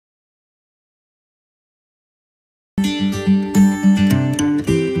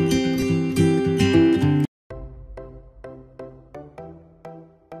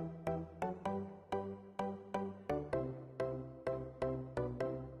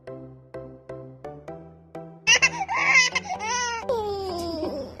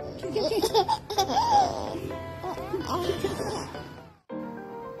Hi,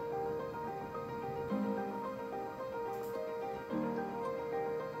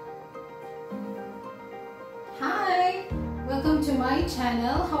 welcome to my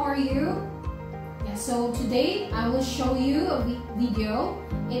channel. How are you? Yeah, so today I will show you a video.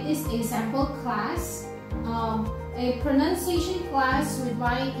 It is a sample class, a pronunciation class with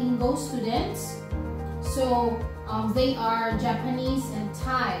my Engoo students. So they are Japanese and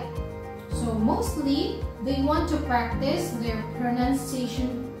Thai. So mostly they want to practice their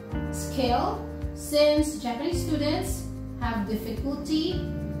pronunciation skill since Japanese students have difficulty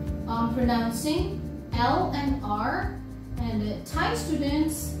pronouncing L and R, and Thai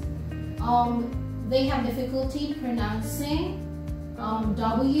students they have difficulty pronouncing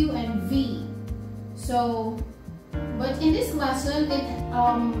W and V. So, but in this lesson,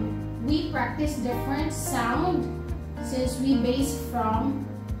 we practice different sound since we base from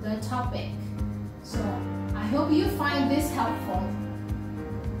the topic. So I hope you find this helpful.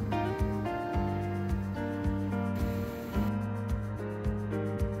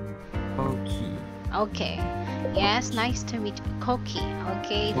 Koki. Okay. Yes, nice to meet you. Koki.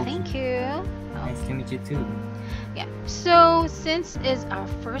 Okay, Koki. thank you. Nice to meet you too. Yeah. So since it's our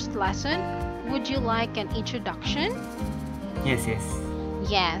first lesson, would you like an introduction? Yes.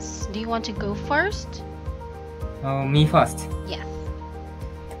 Yes. Do you want to go first? Oh, me first. Yes.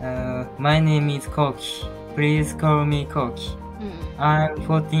 My name is Koki. Please call me Koki. I'm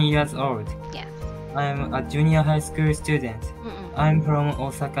 14 years old. Yes. I'm a junior high school student. I'm from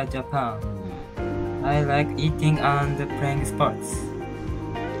Osaka, Japan. I like eating and playing sports.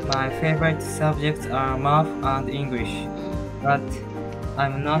 My favorite subjects are math and English, but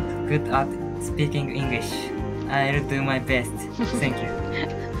I'm not good at speaking English. I'll do my best. Thank you.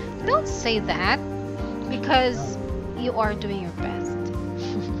 Don't say that because you are doing your best.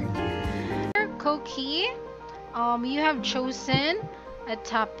 Koki, you have chosen a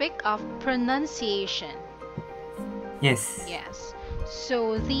topic of pronunciation. Yes. Yes.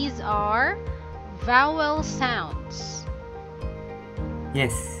 So these are vowel sounds.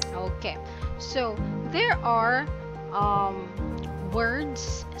 Yes. Okay. So there are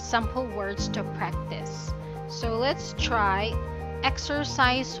words, sample words to practice. So let's try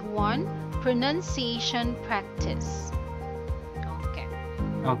exercise 1, pronunciation practice. Okay.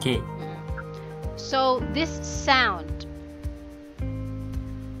 Okay. So this sound,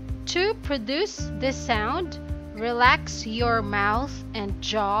 to produce this sound, relax your mouth and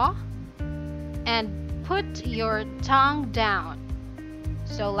jaw and put your tongue down.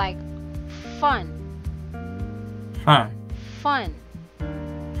 So like fun. Fun. Fun.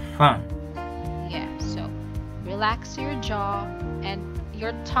 Fun. Yeah, so relax your jaw and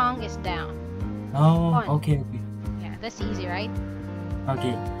your tongue is down. Oh, Fun. okay. Yeah, that's easy, right?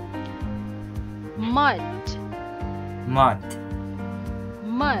 Okay. Mud. Mud.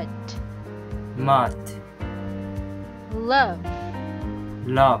 Mud. Mud. Love.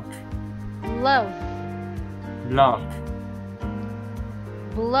 Love. Love. Love.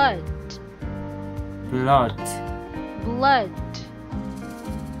 Blood. Blood. Blood.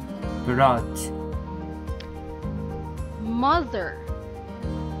 Blood. Mother.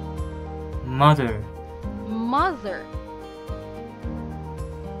 Mother. Mother.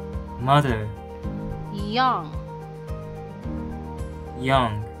 Mother. Young.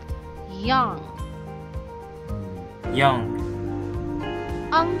 Young. Young. Young.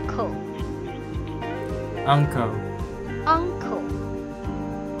 Uncle. Uncle. Uncle.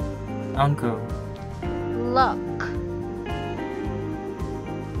 Uncle. Luck.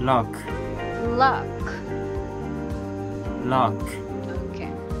 Luck. Luck. Luck.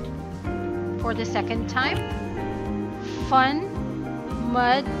 Okay. For the second time. Fun.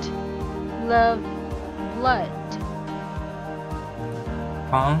 Mud. Love. Blood.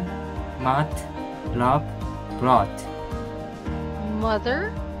 Fun. Mud. Love. Blood.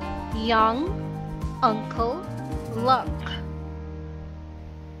 Mother. Young. Uncle. Luck.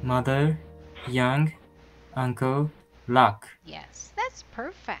 Mother. Young. Uncle. Luck. Yes, that's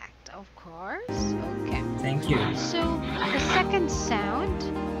perfect, of course. Okay. Thank you. So the second sound,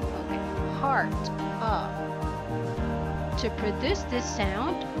 okay, heart, up. To produce this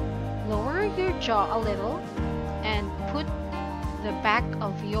sound, lower your jaw a little and put the back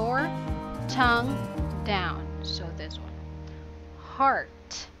of your tongue down. So this one.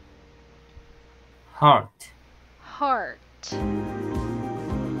 Heart. Heart. Heart.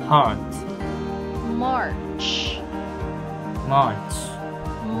 Heart. March. March.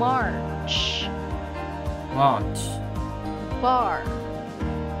 March. March. Bar.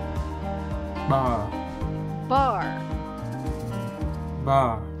 Bar. Bar.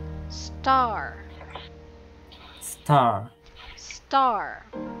 Bar. Star. Star. Star.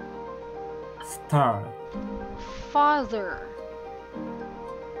 Star. Father.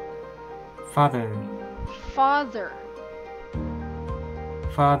 Father. Father.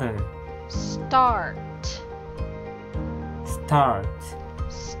 Father. Start. Start.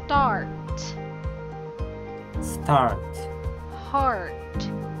 Start. Start. Heart.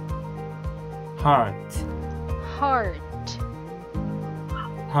 Heart. Heart.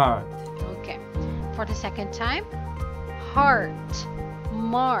 Heart. Okay. For the second time. Heart.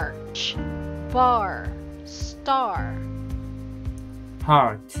 March. Bar. Star.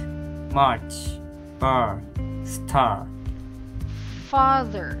 Heart. March. Bar. Star.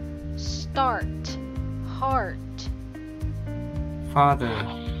 Father. Start. Heart. Father.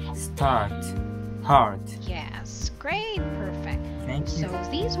 Start. Heart. Yes. Great. Perfect. Thank you. So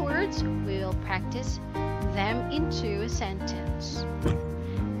these words, we will practice them into a sentence.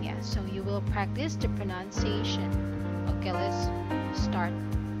 Yeah, so you will practice the pronunciation. Okay, let's start.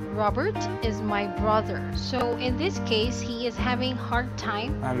 Robert is my brother. So in this case, he is having hard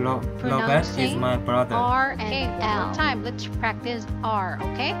time Robert is pronouncing my brother. R and Okay, L. L. One more time, let's practice R,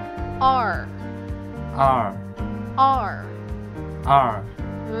 okay? R. R. R. R.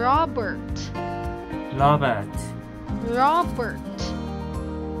 Robert. Robert. Robert.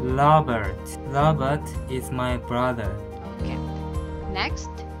 Robert. Robert is my brother. Okay. Next,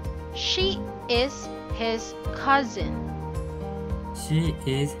 she is his cousin. She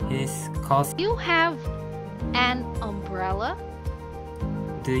is his cousin. You have an umbrella?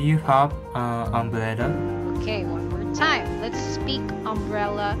 Do you have an umbrella? Okay, one more time. Let's speak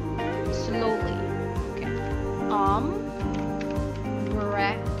umbrella slowly. Okay. Umbrella.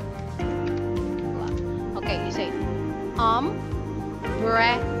 Okay, you say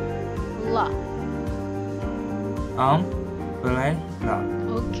umbrella. Umbrella.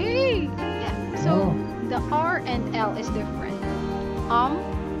 Okay. Yeah. So the R and L is different.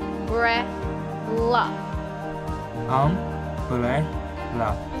 Umbrella. Umbrella.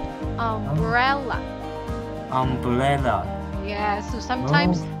 Umbrella. Umbrella. Yeah, so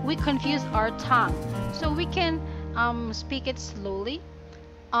sometimes we confuse our tongue. So we can speak it slowly.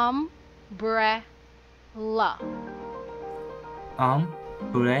 Umbrella.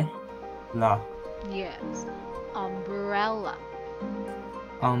 Umbrella. Yes. Umbrella.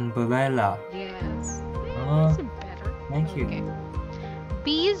 Umbrella. Yes. Oh, That's better. thank you. Okay.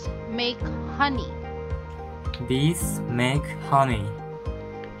 Bees make honey. Bees make honey.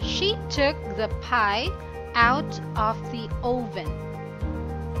 She took the pie out of the oven.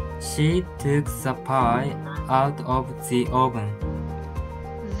 She took the pie out of the oven.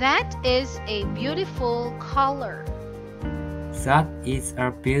 That is a beautiful color. That is a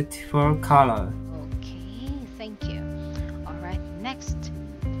beautiful color. Okay, thank you. All right, next.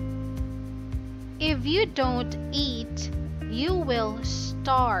 If you don't eat, you will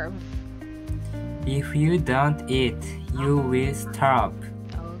starve. If you don't eat, you will starve.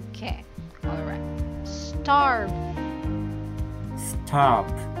 Okay, all right. Starve. Starve.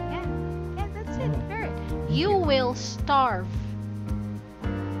 Yeah, that's it. Very good. You will starve.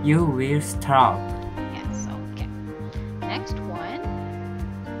 You will starve. Yes, okay. Next one.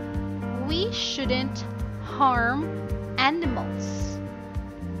 We shouldn't harm animals.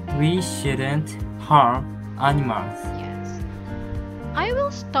 We shouldn't harm animals. Yes. I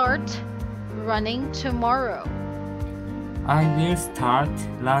will start running tomorrow. I will start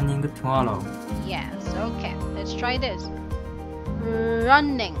running tomorrow. Yes, okay. Let's try this.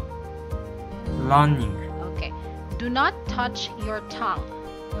 Running. Running. Okay. Do not touch your tongue.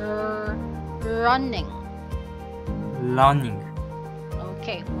 Running. Running.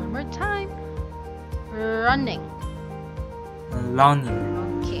 Okay, one more time. Running. Running.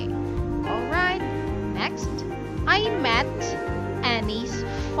 Okay. All right. Next, I met Annie's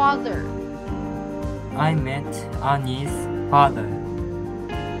father. I met Annie's father.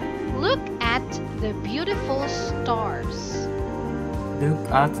 Look at the beautiful stars. Look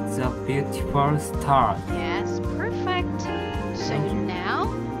at the beautiful stars. Yes, perfect. So Thank you. now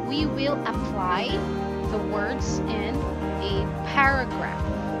we will apply the words in a paragraph.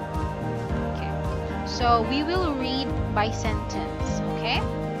 Okay. So we will read by sentence, okay?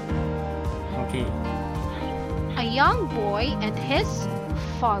 Okay. A young boy and his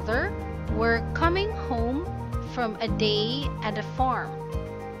father were coming home from a day at a farm.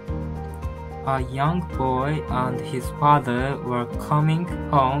 A young boy and his father were coming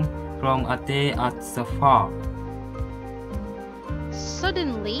home from a day at the farm.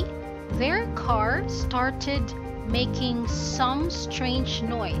 Suddenly, their car started making some strange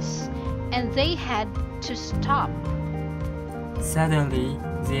noise, and they had to stop. Suddenly,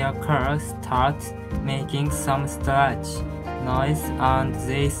 their car starts making some strange noise and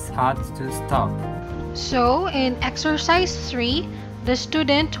they had to stop. So in exercise 3, the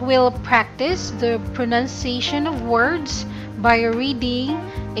student will practice the pronunciation of words by reading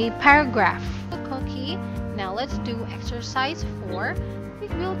a paragraph. Okay, now let's do exercise 4. We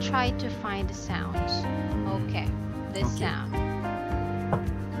will try to find the sounds. Okay, this sound.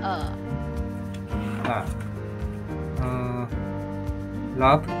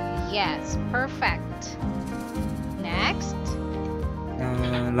 Love. Yes, perfect. Next.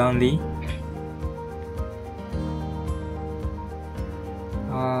 Lonely.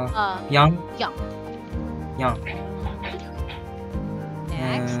 Young. Young.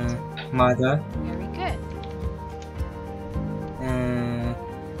 Next. Mother. Very good.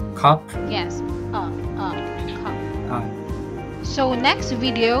 Cup. Yes. Cup. Uh, So next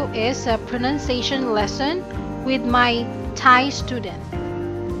video is a pronunciation lesson with my Thai student.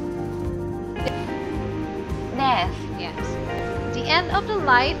 Death. Yes. The end of the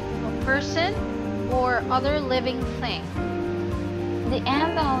life of a person or other living thing. The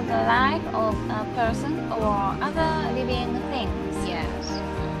end of the life of a person or other living things. Yes.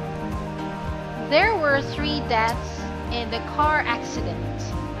 There were 3 deaths in the car accident.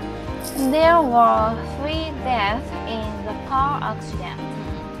 There were 3 deaths in the car accident.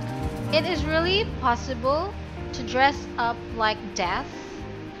 It is really possible to dress up like death.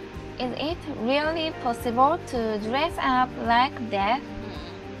 Is it really possible to dress up like death?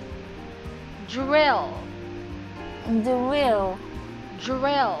 Drill. Drill.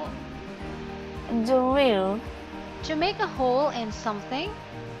 Drill. Drill. To make a hole in something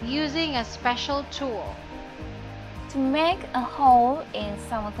using a special tool. To make a hole in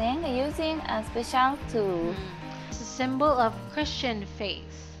something using a special tool. It's a symbol of Christian faith.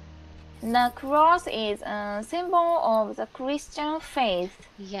 The cross is a symbol of the Christian faith.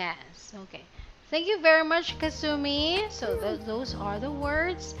 Yes, okay. Thank you very much, Kasumi. So those are the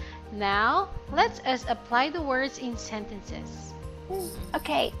words. Now, let us apply the words in sentences.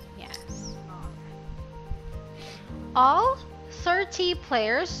 Okay. Yes. All 30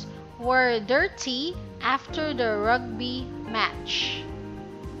 players were dirty after the rugby match.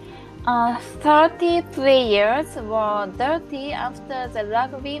 30 players were dirty after the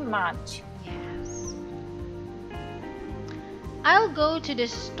rugby match. Yes. I'll go to the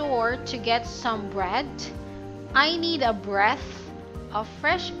store to get some bread. I need a breath of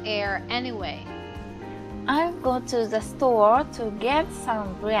fresh air anyway. I'll go to the store to get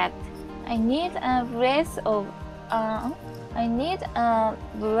some bread. I need a breath of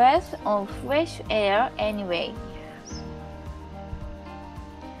fresh air anyway.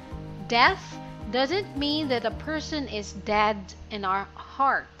 Death doesn't mean that a person is dead in our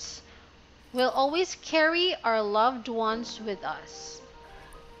hearts. We'll always carry our loved ones with us.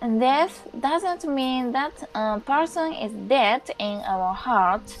 And death doesn't mean that a person is dead in our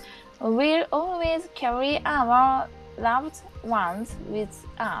hearts. We'll always carry our loved ones with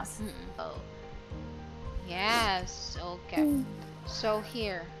us. Oh. Yes, okay. So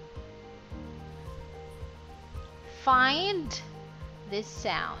here. Find this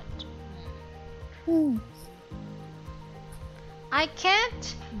sound. I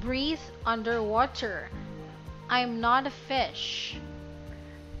can't breathe underwater. I'm not a fish.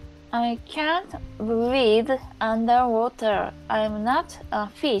 I can't breathe underwater. I'm not a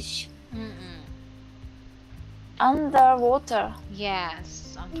fish. Underwater.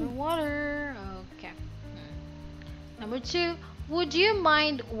 Yes, underwater. Okay. Number 2. Would you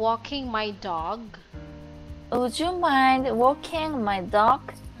mind walking my dog? Would you mind walking my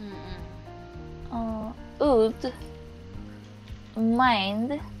dog? Would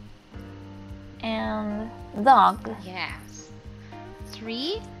mind and dog. Yes.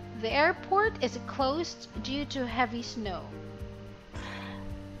 3. The airport is closed due to heavy snow.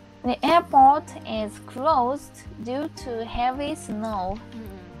 The airport is closed due to heavy snow.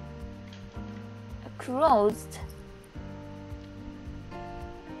 Closed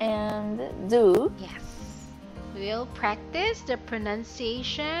and do. Yes. We'll practice the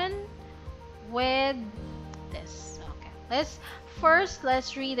pronunciation with this. Okay.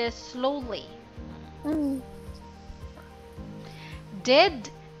 Let's read this slowly. Did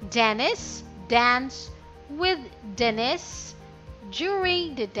Dennis dance with Dennis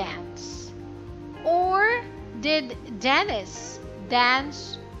during the dance? Or did Dennis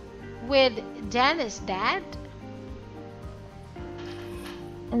dance with Dennis' dad?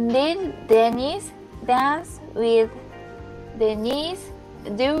 Did Dennis dance with Dennis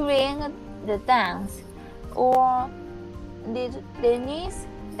during the dance? Or did Dennis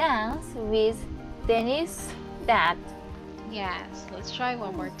dance with Dennis' dad? Yes, let's try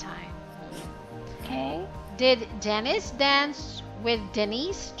one more time. Okay. Did Dennis dance with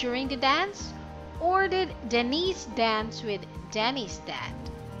Denise during the dance? Or did Denise dance with Danny's dad?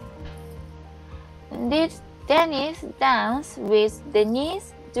 Did Dennis dance with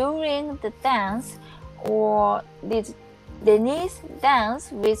Denise during the dance, or did Denise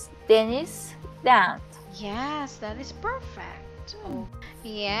dance with Dennis' dad? Yes, that is perfect. Oh,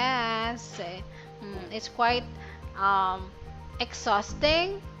 yes. It's quite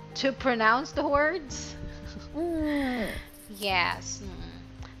exhausting to pronounce the words. Yes.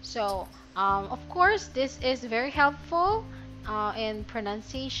 So, of course, this is very helpful in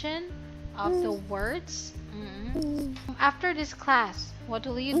pronunciation of the words. After this class, what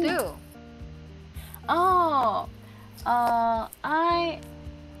will you do? Oh, I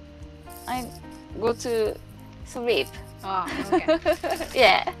go to sleep. Oh, okay.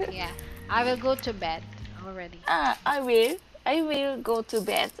 Yeah. Yeah. I will go to bed already. I will go to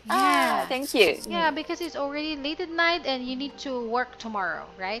bed. Yeah. Thank you. Yeah, because it's already late at night and you need to work tomorrow,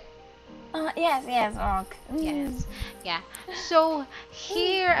 right? Yes, work. Yes. Yeah. So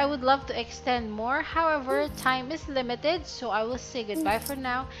here I would love to extend more. However, time is limited, so I will say goodbye for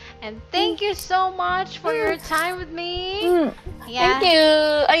now. And thank you so much for your time with me. Yeah. Thank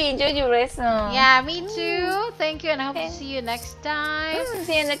you. I enjoyed your lesson. Yeah, me too. Thank you, and I hope to see you next time.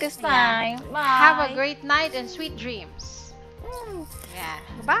 See you next time. Bye. Have a great night and sweet dreams. Yeah.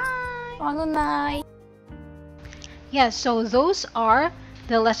 Goodbye. Good night. Yeah, so those are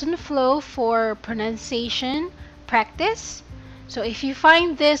the lesson flow for pronunciation practice. So if you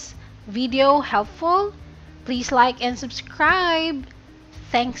find this video helpful, please like and subscribe.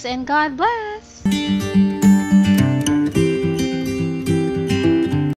 Thanks and God bless.